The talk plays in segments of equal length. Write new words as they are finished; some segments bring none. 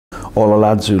all the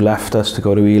lads who left us to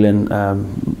go to Ealing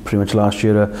pretty much last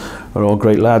year are all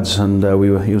great lads, and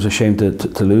he was ashamed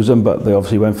to lose them, but they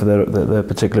obviously went for their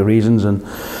particular reasons, and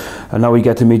now we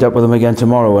get to meet up with them again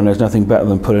tomorrow, and there's nothing better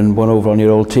than putting one over on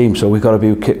your old team. So we've got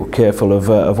to be careful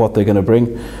of what they're going to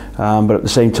bring, but at the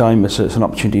same time it's an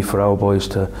opportunity for our boys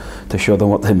to show them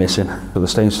what they're missing. So they're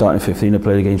staying starting 15, they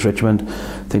played against Richmond.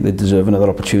 I think they deserve another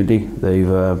opportunity. They've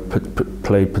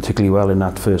played particularly well in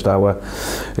that first hour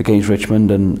against Richmond,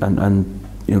 and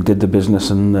you know, did the business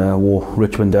and wore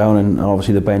Richmond down, and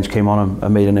obviously the bench came on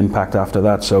and made an impact after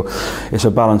that. So it's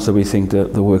a balance that we think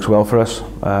that works well for us.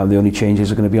 The only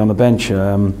changes are going to be on the bench.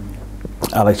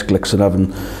 Alex Glickson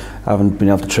haven't been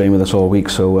able to train with us all week,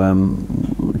 so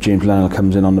James Lennon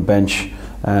comes in on the bench,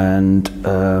 and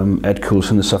Ed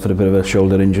Coulson has suffered a bit of a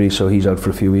shoulder injury, so he's out for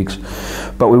a few weeks.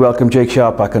 But we welcome Jake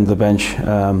Sharp back onto the bench,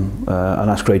 and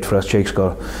that's great for us. Jake's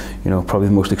got, you know, probably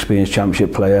the most experienced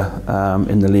championship player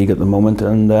in the league at the moment,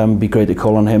 and be great to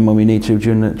call on him when we need to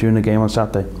during the game on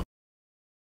Saturday.